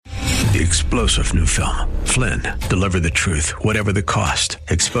The explosive new film, Flynn, deliver the truth, whatever the cost,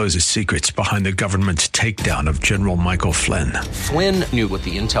 exposes secrets behind the government's takedown of General Michael Flynn. Flynn knew what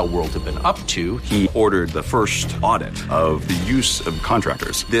the intel world had been up to. He ordered the first audit of the use of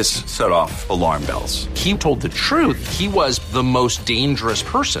contractors. This set off alarm bells. He told the truth. He was the most dangerous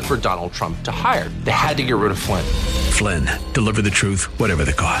person for Donald Trump to hire. They had to get rid of Flynn. Flynn, deliver the truth, whatever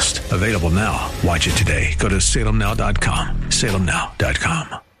the cost. Available now. Watch it today. Go to salemnow.com.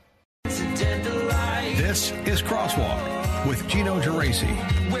 salemnow.com. This is CrossWalk with Gino Geraci.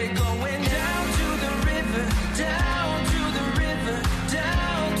 We're going down to the river, down to the river,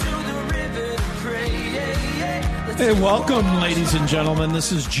 down to the river to pray. Hey, welcome, ladies and gentlemen.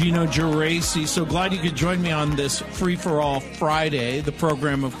 This is Gino Geraci. So glad you could join me on this Free-for-All Friday. The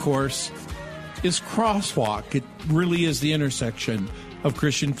program, of course, is CrossWalk. It really is the intersection of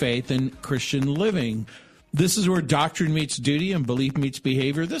Christian faith and Christian living. This is where doctrine meets duty and belief meets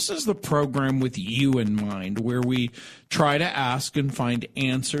behavior. This is the program with you in mind, where we try to ask and find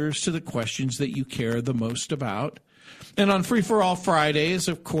answers to the questions that you care the most about. And on Free for All Fridays,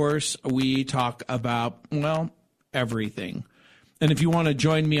 of course, we talk about, well, everything. And if you want to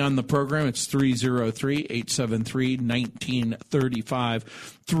join me on the program, it's 303-873-1935.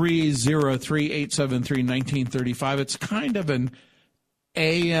 303-873-1935. It's kind of an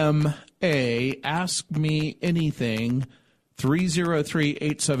AMA, Ask Me Anything,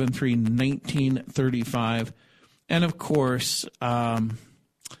 303-873-1935. And, of course,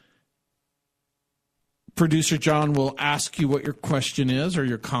 Producer John will ask you what your question is or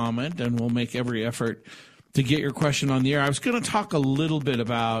your comment, and we'll make every effort to get your question on the air. I was going to talk a little bit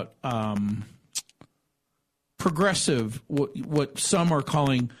about progressive, what some are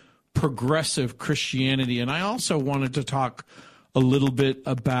calling progressive Christianity, and I also wanted to talk a little bit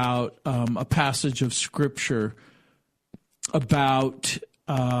about a passage of Scripture about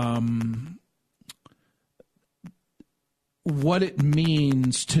what it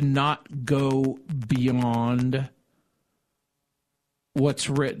means to not go beyond what's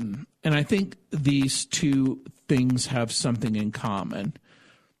written. And I think these two things have something in common.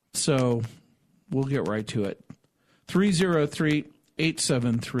 So we'll get right to it.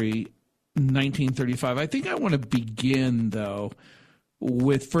 303-873-1935. I think I want to begin, though,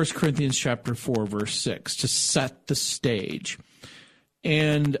 with 1 Corinthians chapter 4, verse 6, to set the stage.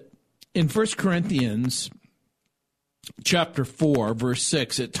 And in 1 Corinthians chapter 4, verse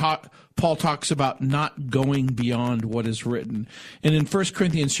 6, Paul talks about not going beyond what is written. And in 1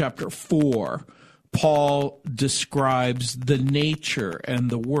 Corinthians chapter 4, Paul describes the nature and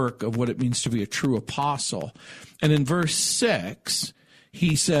the work of what it means to be a true apostle. And in verse 6,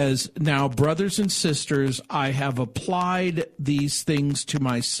 he says, "Now, brothers and sisters, I have applied these things to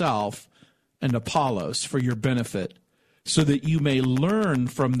myself and Apollos for your benefit, so that you may learn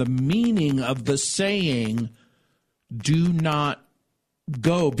from the meaning of the saying, do not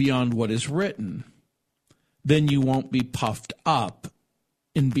go beyond what is written. Then you won't be puffed up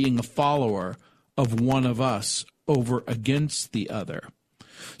in being a follower of one of us over against the other."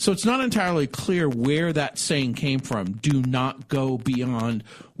 So it's not entirely clear where that saying came from, do not go beyond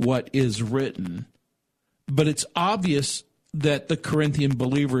what is written. But it's obvious that the Corinthian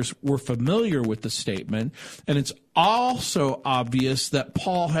believers were familiar with the statement, and it's also obvious that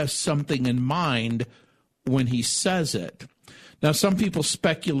Paul has something in mind when he says it. Now, some people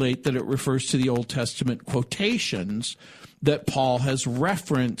speculate that it refers to the Old Testament quotations that Paul has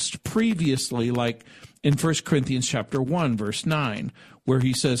referenced previously, like in 1 Corinthians chapter 1, verse 9, where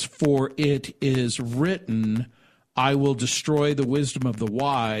he says, "For it is written, I will destroy the wisdom of the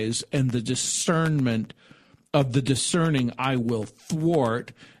wise, and the discernment of the discerning I will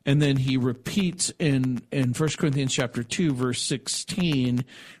thwart." And then he repeats in 1 Corinthians chapter 2, verse 16,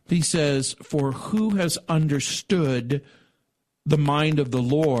 he says, "For who has understood the mind of the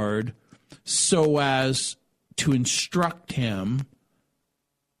Lord so as to instruct him?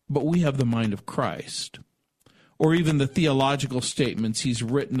 But we have the mind of Christ." Or even the theological statements he's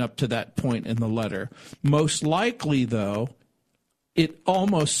written up to that point in the letter. Most likely, though, it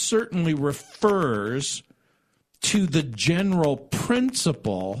almost certainly refers to the general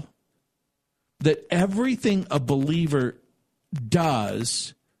principle that everything a believer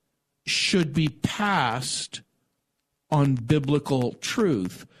does should be passed on biblical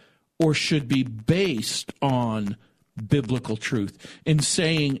truth, or should be based on biblical truth. In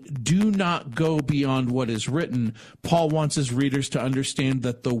saying, do not go beyond what is written, Paul wants his readers to understand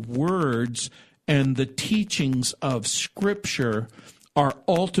that the words and the teachings of Scripture are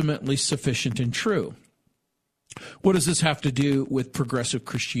ultimately sufficient and true. What does this have to do with progressive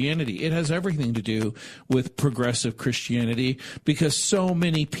Christianity? It has everything to do with progressive Christianity, because so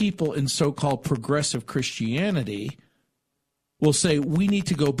many people in so-called progressive Christianity will say we need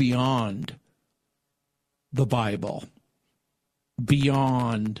to go beyond the Bible,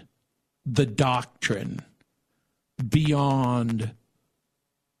 beyond the doctrine, beyond,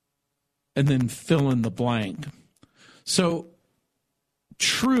 and then fill in the blank. So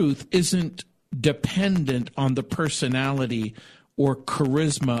truth isn't dependent on the personality or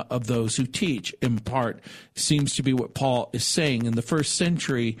charisma of those who teach. In part, seems to be what Paul is saying. In the first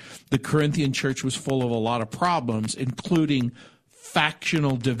century, the Corinthian church was full of a lot of problems, including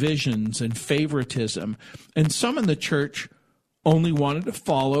factional divisions and favoritism. And some in the church only wanted to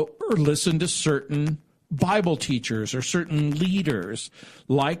follow or listen to certain Bible teachers or certain leaders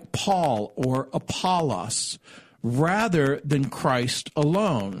like Paul or Apollos, rather than Christ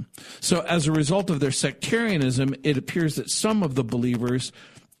alone. So as a result of their sectarianism, it appears that some of the believers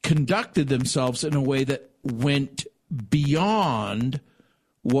conducted themselves in a way that went beyond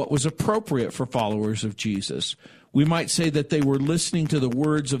what was appropriate for followers of Jesus. We might say that they were listening to the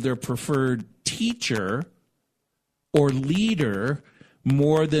words of their preferred teacher or leader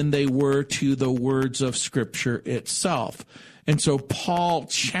more than they were to the words of Scripture itself. And so Paul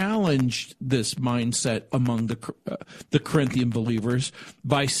challenged this mindset among the Corinthian believers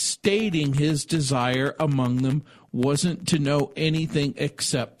by stating his desire among them wasn't to know anything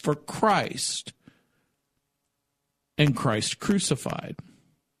except for Christ and Christ crucified.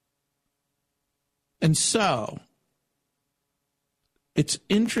 And so it's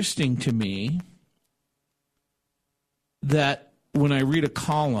interesting to me that when I read a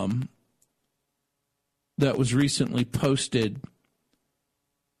column that was recently posted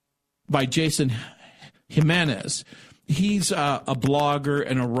by Jason Jimenez. He's a blogger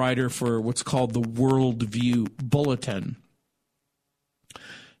and a writer for what's called the Worldview Bulletin.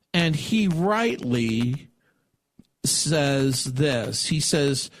 And he rightly says this. He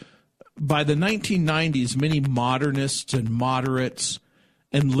says, by the 1990s, many modernists and moderates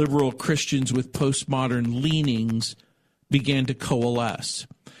and liberal Christians with postmodern leanings began to coalesce.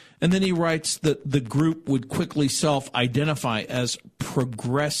 And then he writes that the group would quickly self-identify as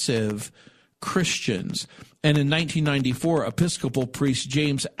progressive Christians. And in 1994, Episcopal priest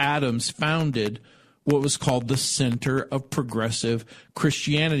James Adams founded what was called the Center of Progressive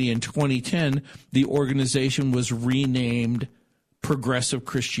Christianity. In 2010, the organization was renamed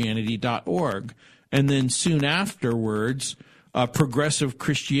ProgressiveChristianity.org. And then soon afterwards,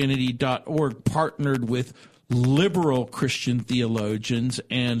 ProgressiveChristianity.org partnered with liberal Christian theologians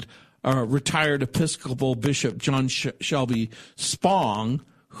and retired Episcopal Bishop John Shelby Spong,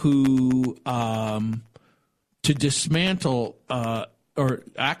 who to dismantle, or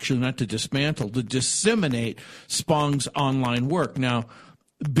actually not to dismantle, to disseminate Spong's online work. Now,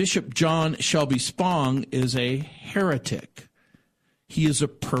 Bishop John Shelby Spong is a heretic. He is a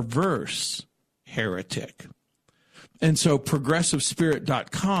perverse heretic. And so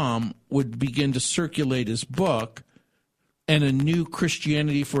ProgressiveSpirit.com would begin to circulate his book, and A New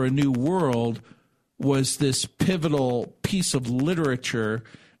Christianity for a New World was this pivotal piece of literature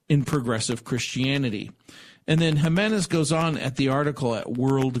in progressive Christianity. And then Jimenez goes on at the article at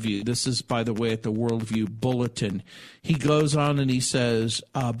Worldview. This is, by the way, at the Worldview Bulletin. He goes on and he says,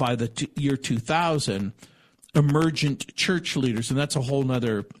 by the year 2000, emergent church leaders, and that's a whole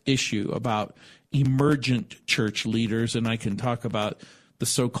other issue about emergent church leaders, and I can talk about the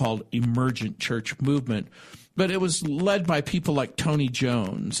so-called emergent church movement. But it was led by people like Tony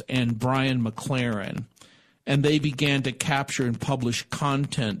Jones and Brian McLaren, and they began to capture and publish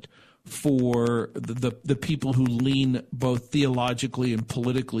content for the people who lean both theologically and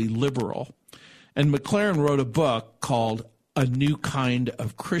politically liberal. And McLaren wrote a book called A New Kind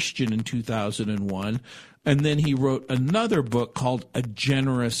of Christian in 2001, and then he wrote another book called A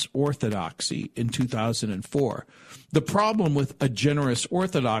Generous Orthodoxy in 2004. The problem with A Generous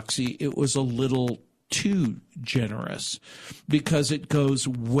Orthodoxy, it was a little too generous because it goes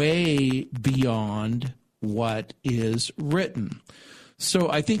way beyond what is written. So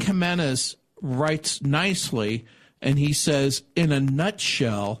I think Jimenez writes nicely, and he says, in a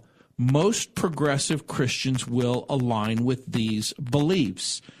nutshell, most progressive Christians will align with these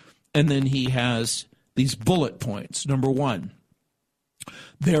beliefs. And then he has these bullet points. Number one,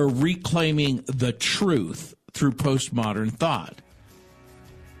 they're reclaiming the truth through postmodern thought.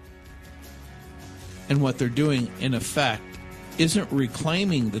 And what they're doing, in effect, isn't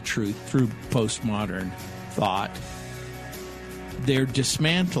reclaiming the truth through postmodern thought. They're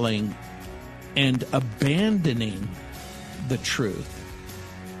dismantling and abandoning the truth.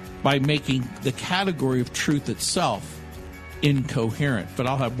 by making the category of truth itself incoherent. But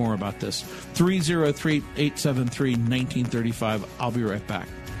I'll have more about this. 303-873-1935. I'll be right back.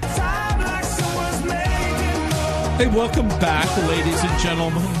 Hey, welcome back, ladies and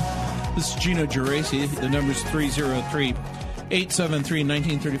gentlemen. This is Gino Geraci. The number's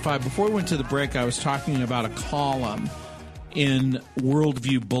 303-873-1935. Before we went to the break, I was talking about a column in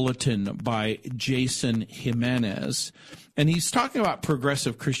Worldview Bulletin by Jason Jimenez. And he's talking about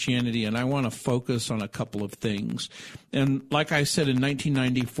progressive Christianity, and I want to focus on a couple of things. And like I said, in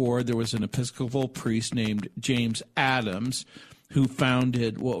 1994, there was an Episcopal priest named James Adams who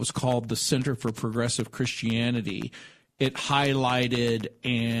founded what was called the Center for Progressive Christianity. It highlighted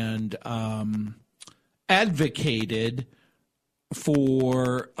and advocated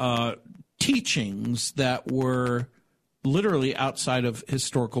for teachings that were literally outside of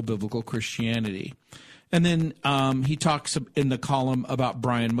historical biblical Christianity. And then he talks in the column about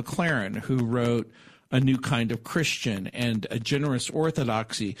Brian McLaren, who wrote A New Kind of Christian and A Generous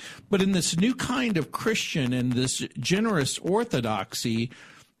Orthodoxy. But in this new kind of Christian and this generous orthodoxy,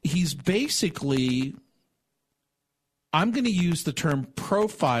 he's basically, I'm going to use the term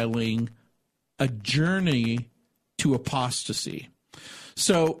profiling a journey to apostasy.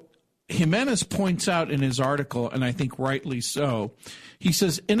 So Jimenez points out in his article, and I think rightly so, he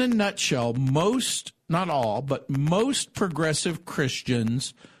says, in a nutshell, most, not all, but most progressive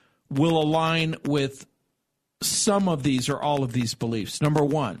Christians will align with some of these or all of these beliefs. Number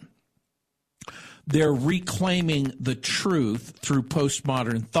one, they're reclaiming the truth through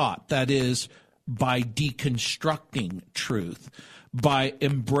postmodern thought. That is, by deconstructing truth, by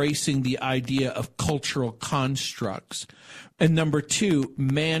embracing the idea of cultural constructs. And number two,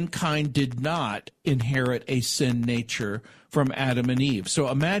 mankind did not inherit a sin nature from Adam and Eve. So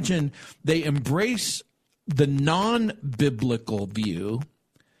imagine they embrace the non-biblical view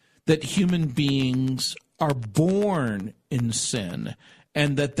that human beings are born in sin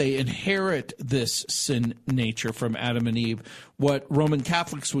and that they inherit this sin nature from Adam and Eve, what Roman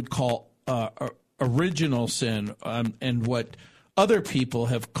Catholics would call original sin, and what other people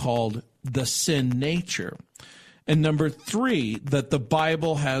have called the sin nature. And number three, that the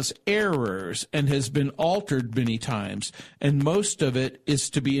Bible has errors and has been altered many times, and most of it is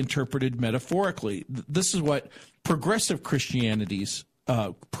to be interpreted metaphorically. This is what progressive Christians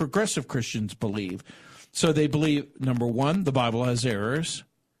believe. So they believe, number one, the Bible has errors.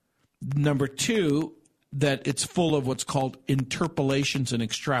 Number two, that it's full of what's called interpolations and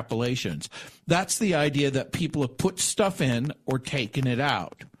extrapolations. That's the idea that people have put stuff in or taken it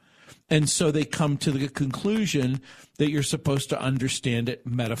out. And so they come to the conclusion that you're supposed to understand it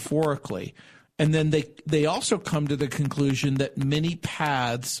metaphorically. And then they also come to the conclusion that many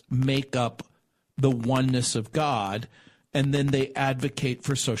paths make up the oneness of God, and then they advocate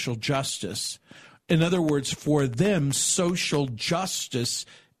for social justice. In other words, for them, social justice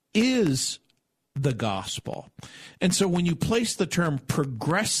is the gospel. And so when you place the term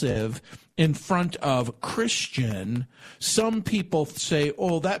progressive in front of Christian, some people say,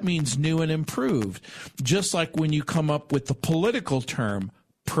 oh, that means new and improved. Just like when you come up with the political term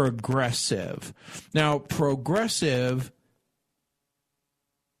progressive. Now, progressive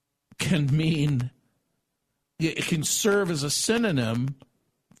can mean, it can serve as a synonym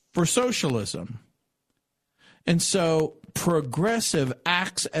for socialism. And so progressive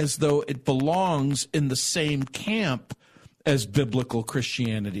acts as though it belongs in the same camp as biblical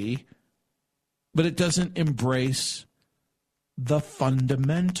Christianity, but it doesn't embrace the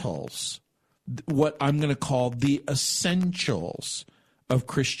fundamentals, what I'm going to call the essentials of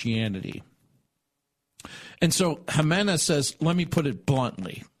Christianity. And so Jimenez says, let me put it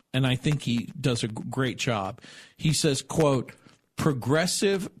bluntly, and I think he does a great job. He says, quote,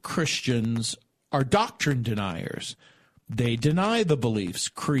 progressive Christians are doctrine deniers. They deny the beliefs,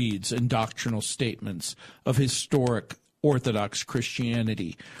 creeds, and doctrinal statements of historic Orthodox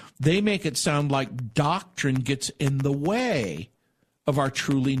Christianity. They make it sound like doctrine gets in the way of our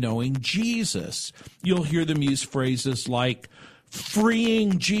truly knowing Jesus. You'll hear them use phrases like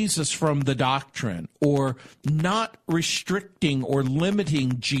freeing Jesus from the doctrine, or not restricting or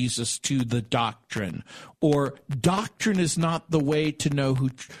limiting Jesus to the doctrine, or doctrine is not the way to know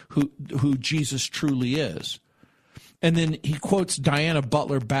who Jesus truly is. And then he quotes Diana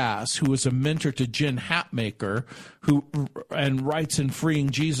Butler Bass, who was a mentor to Jen Hatmaker, and writes in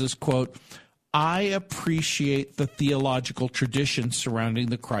Freeing Jesus, quote, I appreciate the theological tradition surrounding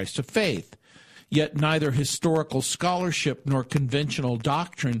the Christ of faith, yet neither historical scholarship nor conventional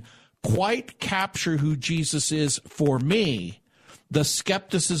doctrine quite capture who Jesus is for me. The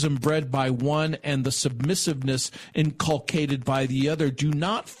skepticism bred by one and the submissiveness inculcated by the other do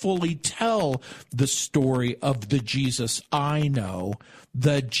not fully tell the story of the Jesus I know,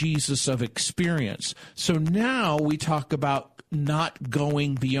 the Jesus of experience. So now we talk about not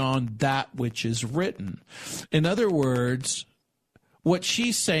going beyond that which is written. In other words, what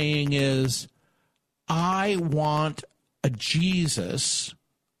she's saying is, I want a Jesus.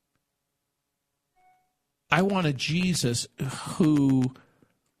 I want a Jesus who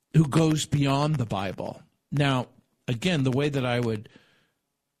goes beyond the Bible. Now, again, the way that I would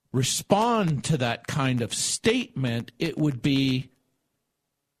respond to that kind of statement, it would be,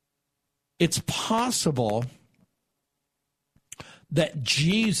 it's possible that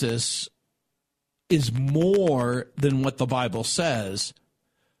Jesus is more than what the Bible says,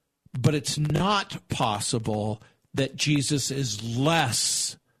 but it's not possible that Jesus is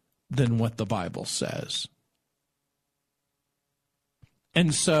less than what the Bible says.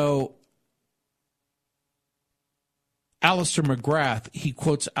 And so Alistair McGrath, he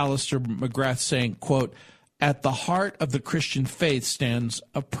quotes Alistair McGrath saying, quote, "At the heart of the Christian faith stands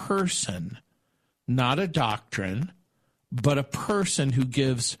a person, not a doctrine, but a person who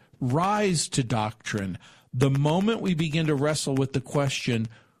gives rise to doctrine. The moment we begin to wrestle with the question,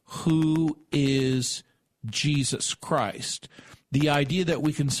 who is Jesus Christ? The idea that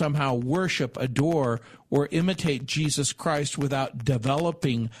we can somehow worship, adore, or imitate Jesus Christ without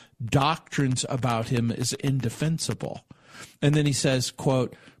developing doctrines about him is indefensible." And then he says,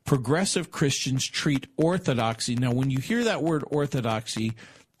 quote, "Progressive Christians treat orthodoxy." Now, when you hear that word orthodoxy,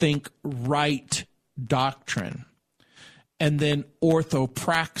 think right doctrine. And then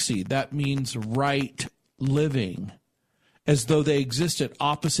orthopraxy, that means right living, as though they exist at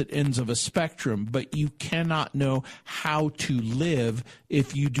opposite ends of a spectrum, but you cannot know how to live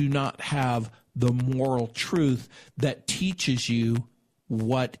if you do not have the moral truth that teaches you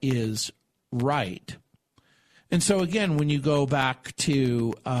what is right. And so again, when you go back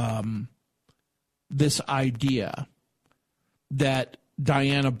to this idea that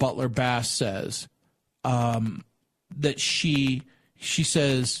Diana Butler Bass says, that she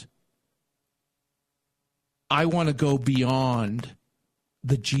says, I want to go beyond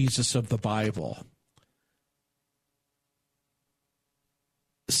the Jesus of the Bible.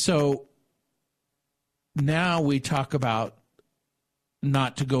 So now we talk about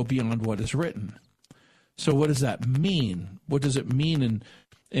not to go beyond what is written. So what does that mean? What does it mean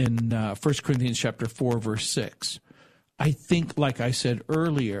in 1 Corinthians chapter 4, verse 6? I think, like I said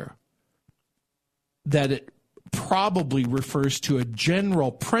earlier, that it probably refers to a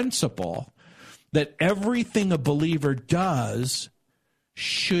general principle that everything a believer does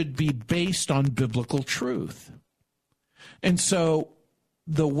should be based on biblical truth. And so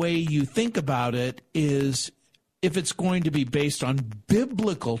the way you think about it is, if it's going to be based on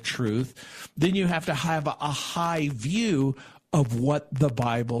biblical truth, then you have to have a high view of what the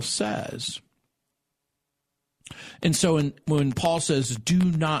Bible says. And so when Paul says, do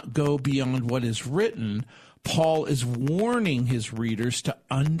not go beyond what is written, Paul is warning his readers to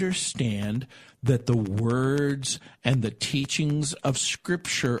understand that the words and the teachings of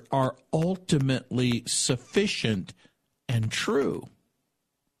Scripture are ultimately sufficient and true.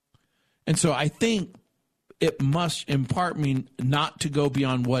 And so I think it must in part mean not to go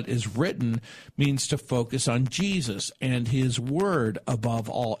beyond what is written means to focus on Jesus and his word above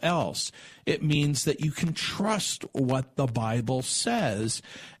all else. It means that you can trust what the Bible says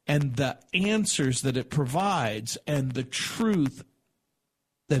and the answers that it provides and the truth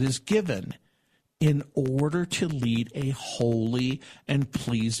that is given in order to lead a holy and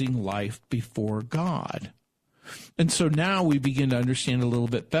pleasing life before God. And so now we begin to understand a little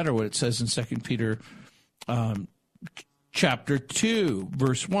bit better what it says in 2 Peter chapter 2,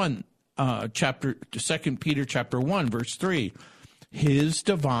 verse 1, 2 Peter chapter 1, verse 3. His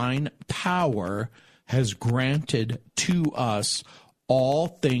divine power has granted to us all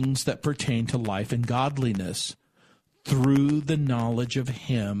things that pertain to life and godliness through the knowledge of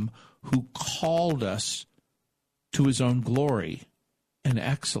him who called us to his own glory and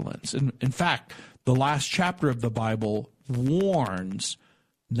excellence. And in fact, the last chapter of the Bible warns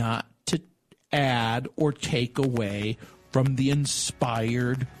not to add or take away from the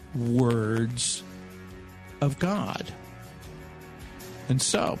inspired words of God. And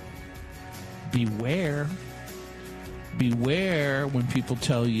so, beware when people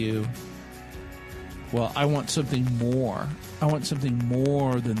tell you, well, I want something more. I want something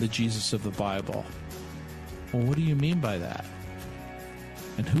more than the Jesus of the Bible. Well, what do you mean by that?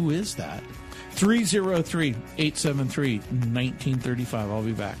 And who is that? 303-873-1935. I'll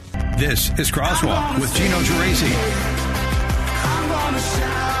be back. This is Crosswalk with Gino Geraci. gonna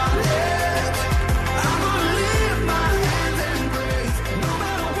shout it. I'm gonna lift my hands and praise. No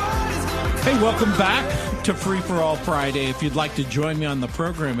matter what is gonna Hey, welcome back to Free for All Friday. If you'd like to join me on the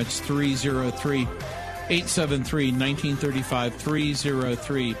program, it's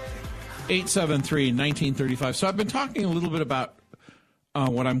 303-873-1935, 303-873-1935. So I've been talking a little bit about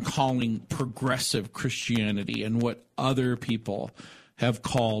what I'm calling progressive Christianity and what other people have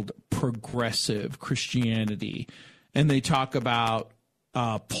called progressive Christianity. And they talk about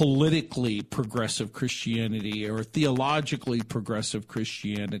politically progressive Christianity or theologically progressive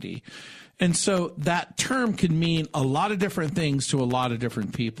Christianity. And so that term can mean a lot of different things to a lot of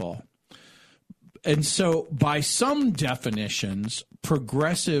different people. And so by some definitions,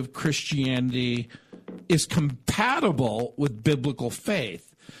 progressive Christianity is compatible with biblical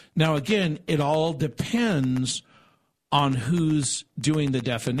faith. Now, again, it all depends on who's doing the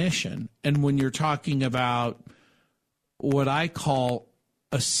definition. And when you're talking about what I call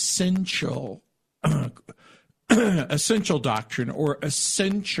essential doctrine or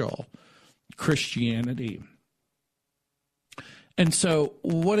essential Christianity. And so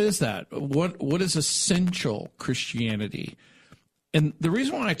what is that? What is essential Christianity? And the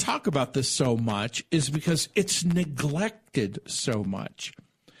reason why I talk about this so much is because it's neglected so much.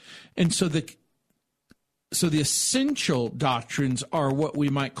 And so the essential doctrines are what we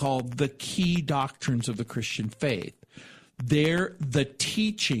might call the key doctrines of the Christian faith. They're the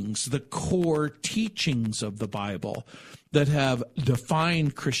teachings, the core teachings of the Bible that have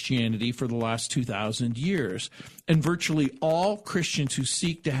defined Christianity for the last 2,000 years. And virtually all Christians who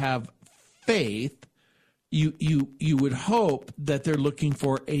seek to have faith, you would hope that they're looking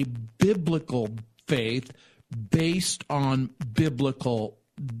for a biblical faith based on biblical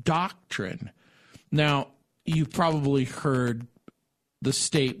doctrine. Now, you've probably heard the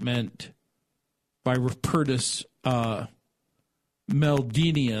statement by Rupertus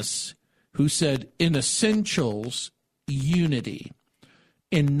Meldenius, who said, in essentials, unity.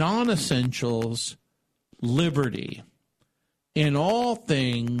 In non-essentials, liberty. In all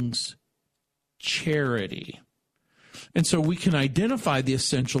things, charity. And so we can identify the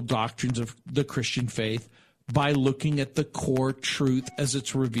essential doctrines of the Christian faith by looking at the core truth as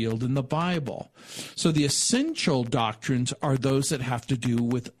it's revealed in the Bible. So the essential doctrines are those that have to do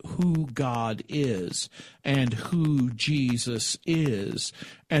with who God is and who Jesus is,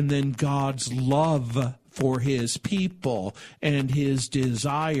 and then God's love for his people and his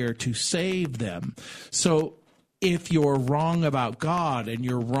desire to save them. So if you're wrong about God and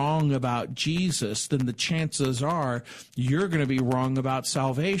you're wrong about Jesus, then the chances are you're going to be wrong about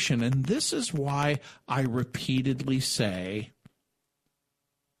salvation. And this is why I repeatedly say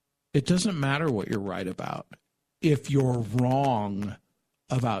it doesn't matter what you're right about if you're wrong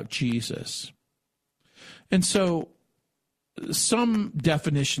about Jesus. And so some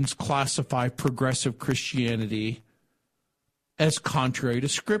definitions classify progressive Christianity as contrary to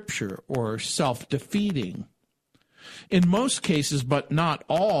Scripture or self-defeating. In most cases, but not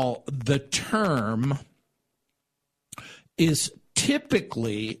all, the term is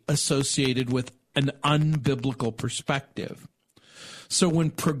typically associated with an unbiblical perspective. So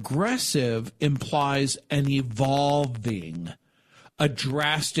when progressive implies an evolving, a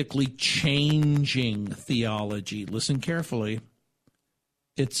drastically changing theology, listen carefully,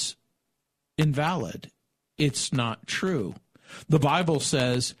 it's invalid. It's not true. The Bible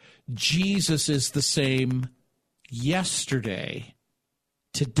says Jesus is the same yesterday,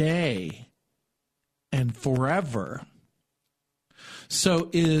 today, and forever. So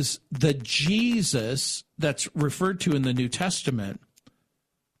is the Jesus that's referred to in the New Testament,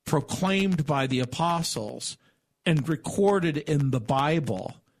 proclaimed by the apostles and recorded in the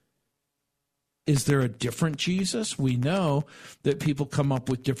Bible, is there a different Jesus? We know that people come up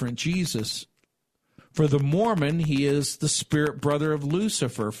with different Jesus. For the Mormon, he is the spirit brother of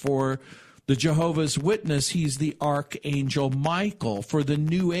Lucifer. For the Jehovah's Witness, he's the Archangel Michael. For the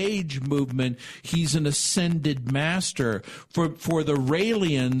New Age movement, he's an ascended master. For the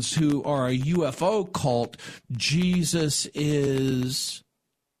Raelians, who are a UFO cult, Jesus is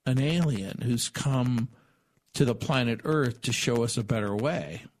an alien who's come to the planet Earth to show us a better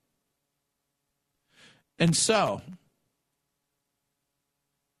way. And so,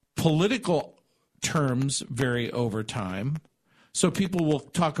 political terms vary over time. So people will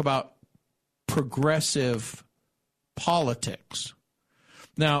talk about progressive politics.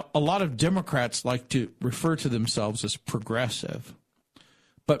 Now, a lot of Democrats like to refer to themselves as progressive.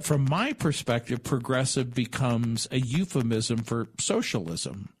 But from my perspective, progressive becomes a euphemism for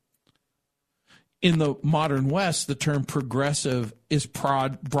socialism. In the modern West, the term progressive is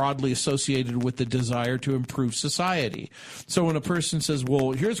broadly associated with the desire to improve society. So when a person says,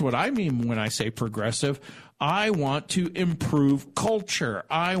 well, here's what I mean when I say progressive, I want to improve culture.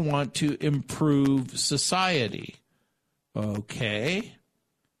 I want to improve society. Okay,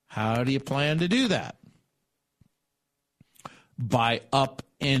 how do you plan to do that? By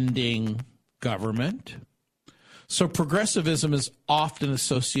upending government. So progressivism is often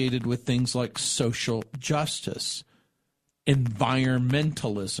associated with things like social justice,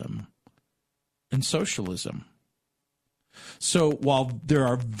 environmentalism, and socialism. So while there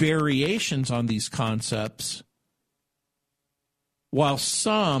are variations on these concepts, while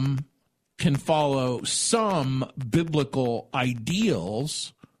some can follow some biblical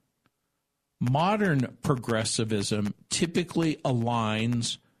ideals, modern progressivism typically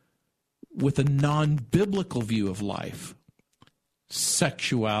aligns with a non-biblical view of life,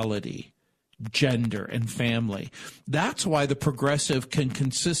 sexuality, gender, and family. That's why the progressive can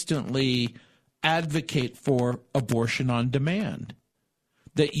consistently advocate for abortion on demand,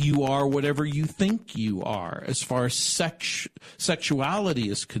 that you are whatever you think you are as far as sexuality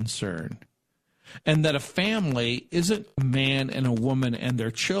is concerned, and that a family isn't a man and a woman and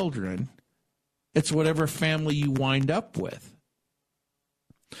their children. It's whatever family you wind up with.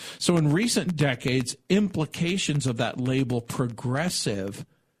 So in recent decades, implications of that label progressive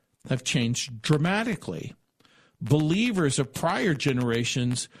have changed dramatically. Believers of prior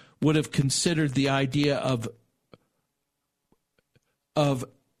generations would have considered the idea of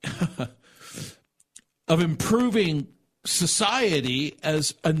improving society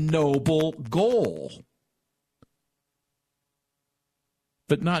as a noble goal.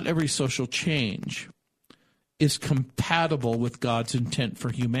 But not every social change is compatible with God's intent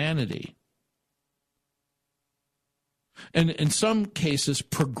for humanity. And in some cases,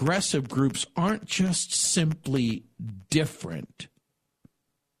 progressive groups aren't just simply different.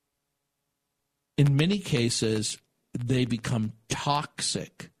 In many cases, they become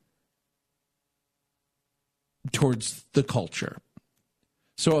toxic towards the culture.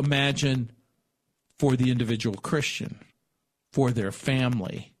 So imagine for the individual Christian, for their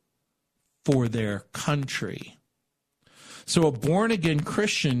family, for their country. So a born-again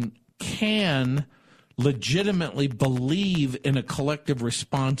Christian can legitimately believe in a collective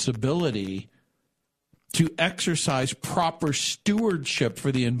responsibility to exercise proper stewardship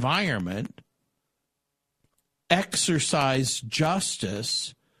for the environment, exercise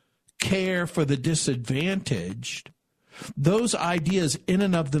justice, care for the disadvantaged. Those ideas in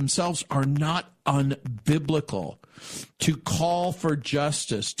and of themselves are not unbiblical. To call for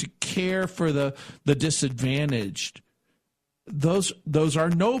justice, to care for the disadvantaged, those are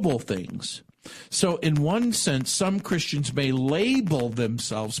noble things. So in one sense, some Christians may label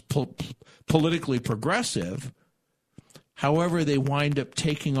themselves politically progressive. However, they wind up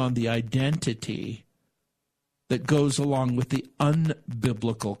taking on the identity that goes along with the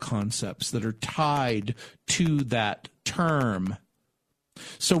unbiblical concepts that are tied to that term.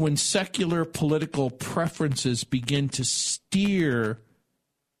 So when secular political preferences begin to steer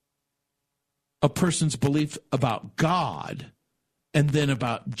a person's belief about God, and then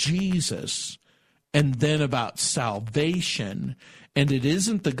about Jesus, and then about salvation, and it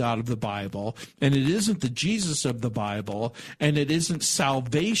isn't the God of the Bible, and it isn't the Jesus of the Bible, and it isn't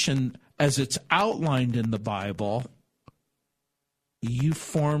salvation as it's outlined in the Bible, you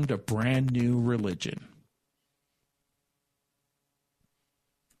formed a brand new religion.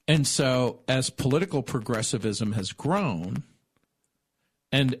 And so as political progressivism has grown,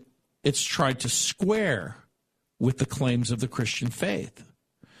 and it's tried to square with the claims of the Christian faith.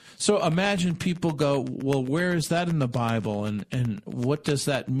 So imagine people go, well, where is that in the Bible? And what does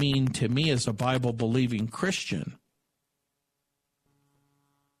that mean to me as a Bible-believing Christian?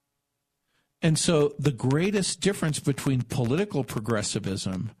 And so the greatest difference between political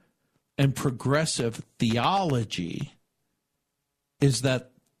progressivism and progressive theology is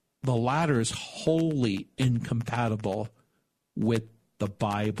that the latter is wholly incompatible with the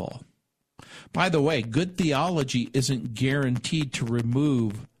Bible. By the way, good theology isn't guaranteed to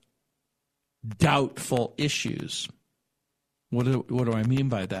remove doubtful issues. What do I mean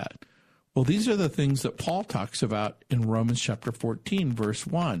by that? Well, these are the things that Paul talks about in Romans chapter 14, verse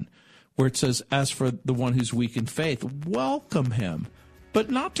 1, where it says, as for the one who's weak in faith, welcome him, but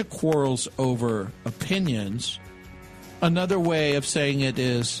not to quarrels over opinions. Another way of saying it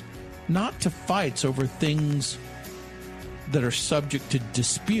is not to fights over things that are subject to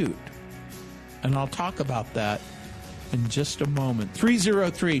dispute. And I'll talk about that in just a moment.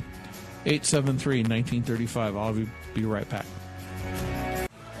 303-873-1935. I'll be right back.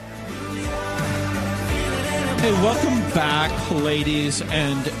 Hey, welcome back, ladies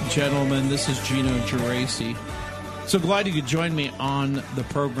and gentlemen. This is Gino Geraci. So glad you could join me on the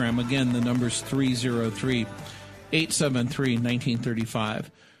program. Again, the number's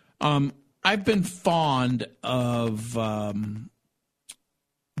 303-873-1935. I've been fond of the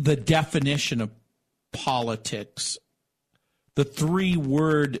definition of politics, the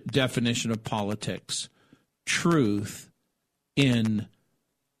three-word definition of politics: truth in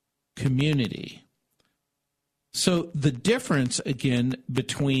community. So the difference, again,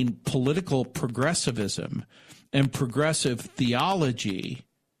 between political progressivism and progressive theology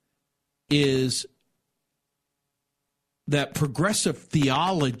is that progressive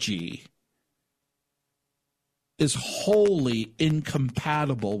theology is wholly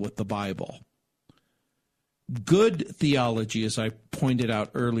incompatible with the Bible. Good theology, as I pointed out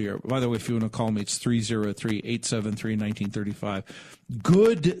earlier, by the way, if you want to call me, it's 303-873-1935.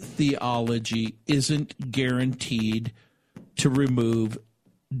 Good theology isn't guaranteed to remove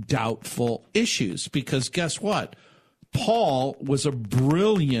doubtful issues, because guess what? Paul was a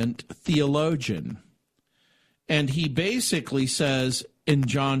brilliant theologian, and he basically says in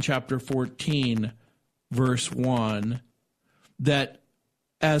John chapter 14, verse 1, that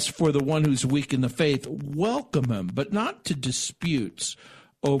as for the one who's weak in the faith, welcome him, but not to disputes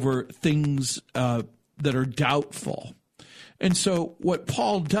over things that are doubtful. And so what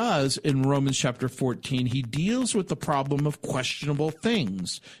Paul does in Romans chapter 14, he deals with the problem of questionable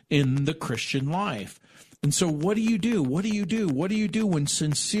things in the Christian life. And so what do you do? What do you do? What do you do when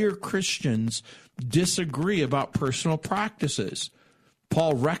sincere Christians disagree about personal practices?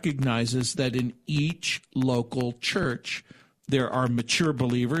 Paul recognizes that in each local church, there are mature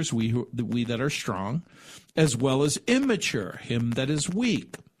believers, we that are strong, as well as immature, him that is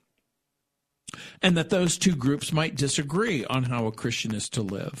weak. And that those two groups might disagree on how a Christian is to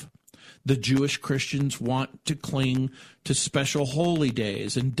live. The Jewish Christians want to cling to special holy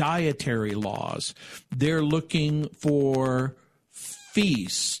days and dietary laws. They're looking for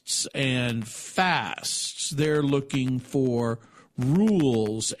feasts and fasts. They're looking for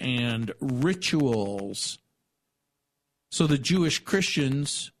rules and rituals. So the Jewish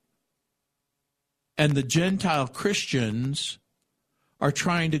Christians and the Gentile Christians are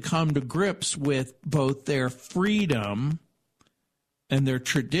trying to come to grips with both their freedom and their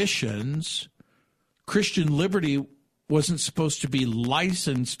traditions. Christian liberty wasn't supposed to be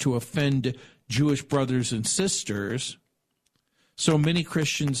licensed to offend Jewish brothers and sisters. So many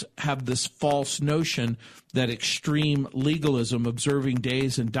Christians have this false notion that extreme legalism, observing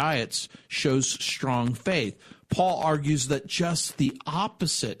days and diets, shows strong faith. Paul argues that just the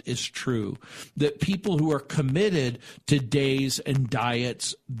opposite is true, that people who are committed to days and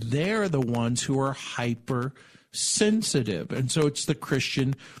diets, they're the ones who are hypersensitive. And so it's the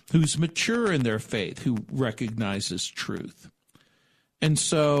Christian who's mature in their faith who recognizes truth. And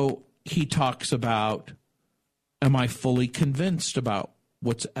so he talks about, am I fully convinced about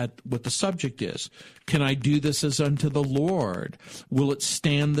what the subject is? Can I do this as unto the Lord? Will it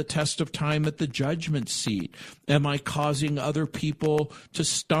stand the test of time at the judgment seat? Am I causing other people to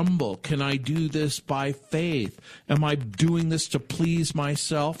stumble? Can I do this by faith? Am I doing this to please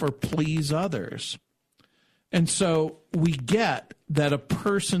myself or please others? And so we get that a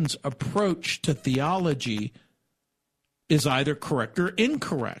person's approach to theology is either correct or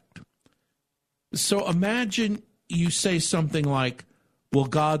incorrect. So imagine you say something like, well,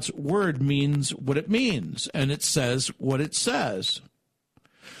 God's word means what it means, and it says what it says.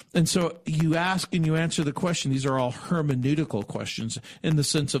 And so you ask and you answer the question. These are all hermeneutical questions in the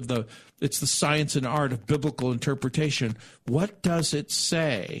sense of it's the science and art of biblical interpretation. What does it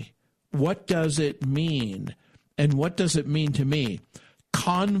say? What does it mean? And what does it mean to me?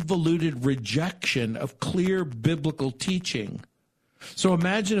 Convoluted rejection of clear biblical teaching. So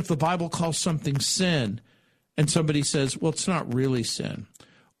imagine if the Bible calls something sin, and somebody says, well, it's not really sin,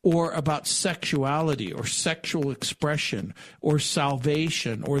 or about sexuality or sexual expression or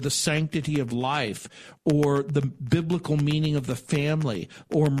salvation or the sanctity of life or the biblical meaning of the family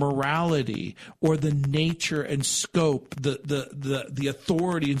or morality or the nature and scope, the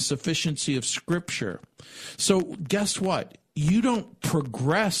authority and sufficiency of Scripture. So guess what? You don't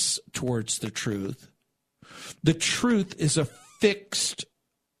progress towards the truth. The truth is a fixed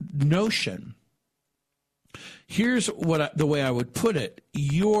notion. Here's the way I would put it.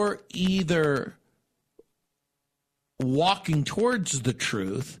 You're either walking towards the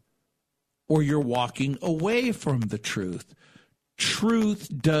truth or you're walking away from the truth.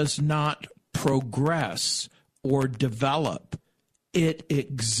 Truth does not progress or develop. It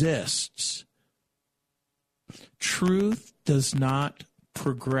exists. Truth does not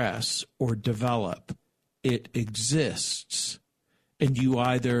progress or develop. it exists, and you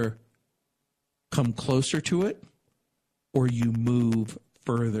either come closer to it or you move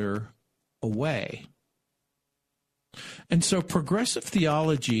further away. And so progressive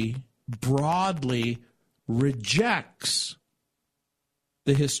theology broadly rejects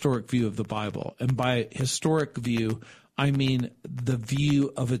the historic view of the Bible. And by historic view, I mean the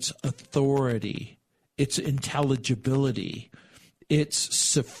view of its authority, its intelligibility, its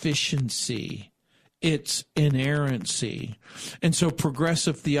sufficiency, its inerrancy. And so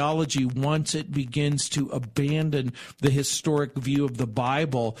progressive theology, once it begins to abandon the historic view of the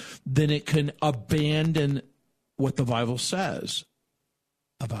Bible, then it can abandon what the Bible says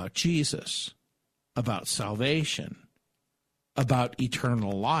about Jesus, about salvation, about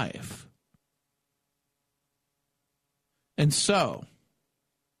eternal life. And so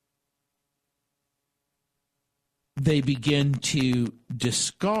they begin to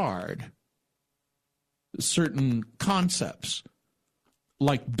discard certain concepts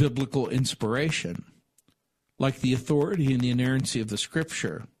like biblical inspiration, like the authority and the inerrancy of the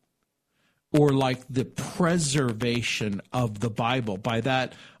Scripture, or like the preservation of the Bible. By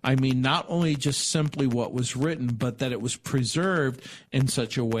that, I mean not only just simply what was written, but that it was preserved in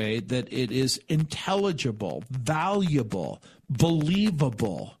such a way that it is intelligible, valuable,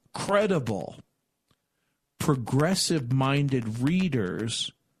 believable, credible. Progressive-minded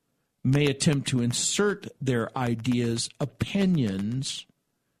readers may attempt to insert their ideas, opinions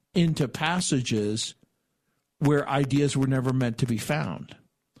into passages where ideas were never meant to be found.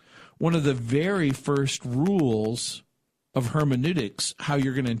 One of the very first rules of hermeneutics, how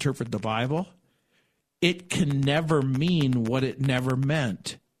you're going to interpret the Bible, it can never mean what it never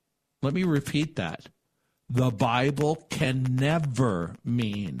meant. Let me repeat that. The Bible can never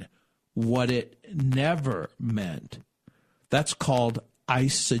mean what it never meant. That's called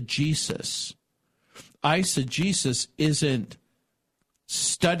eisegesis. Eisegesis isn't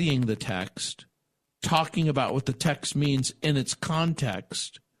studying the text, talking about what the text means in its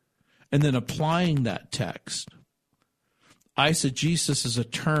context, and then applying that text. Eisegesis is a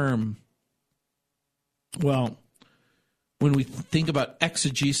term, well, when we think about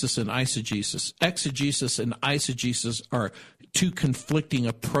exegesis and eisegesis and eisegesis are two conflicting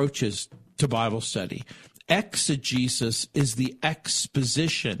approaches to Bible study. Exegesis is the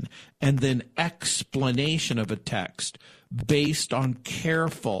exposition and then explanation of a text based on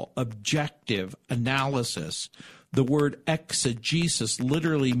careful, objective analysis. The word exegesis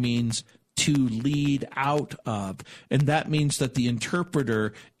literally means to lead out of, and that means that the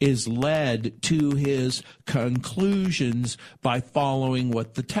interpreter is led to his conclusions by following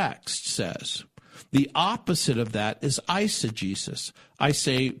what the text says. The opposite of that is eisegesis. I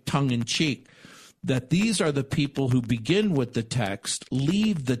say tongue-in-cheek that these are the people who begin with the text,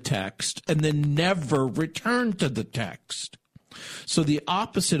 leave the text, and then never return to the text. So the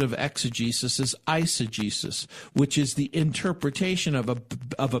opposite of exegesis is eisegesis, which is the interpretation of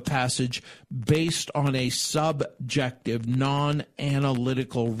a passage based on a subjective,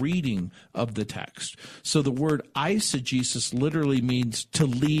 non-analytical reading of the text. So the word eisegesis literally means to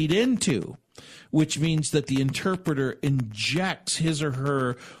lead into, which means that the interpreter injects his or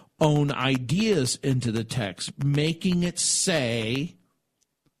her own ideas into the text, making it say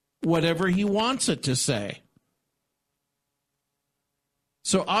whatever he wants it to say.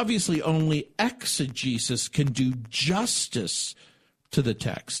 So obviously only exegesis can do justice to the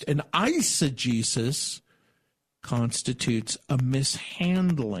text. And eisegesis constitutes a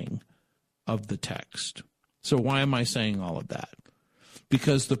mishandling of the text. So why am I saying all of that?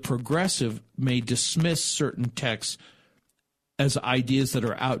 Because the progressive may dismiss certain texts as ideas that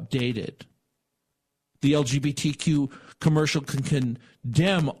are outdated. The LGBTQ commercial can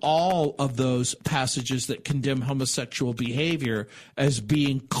condemn all of those passages that condemn homosexual behavior as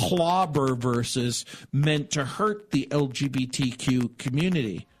being clobber verses meant to hurt the LGBTQ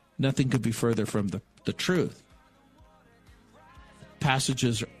community. Nothing could be further from the truth.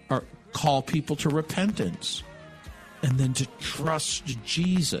 Passages call people to repentance and then to trust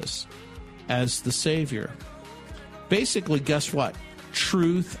Jesus as the Savior. Basically, guess what?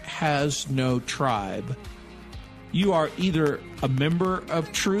 Truth has no tribe. You are either a member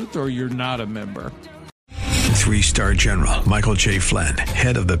of truth or you're not a member. 3-star General Michael J. Flynn,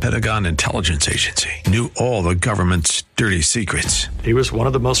 head of the Pentagon Intelligence Agency, knew all the government's dirty secrets. He was one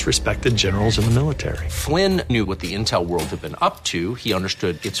of the most respected generals in the military. Flynn knew what the intel world had been up to. He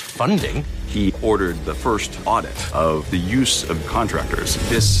understood its funding. He ordered the first audit of the use of contractors.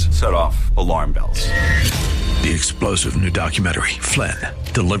 This set off alarm bells. The explosive new documentary, Flynn,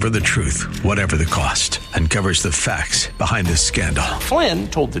 Deliver the Truth, Whatever the Cost, uncovers the facts behind this scandal. Flynn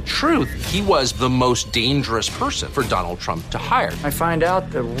told the truth. He was the most dangerous person for Donald Trump to hire. I find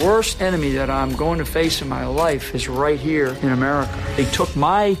out the worst enemy that I'm going to face in my life is right here in America. They took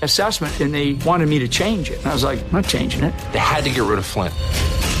my assessment and they wanted me to change it. And I was like, I'm not changing it. They had to get rid of Flynn.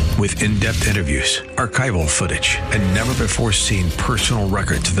 With in-depth interviews, archival footage, and never-before-seen personal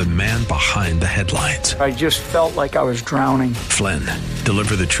records of the man behind the headlines. I just felt like I was drowning. Flynn,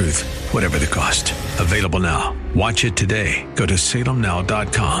 Deliver the Truth, Whatever the Cost. Available now. Watch it today. Go to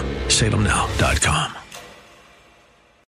salemnow.com. salemnow.com.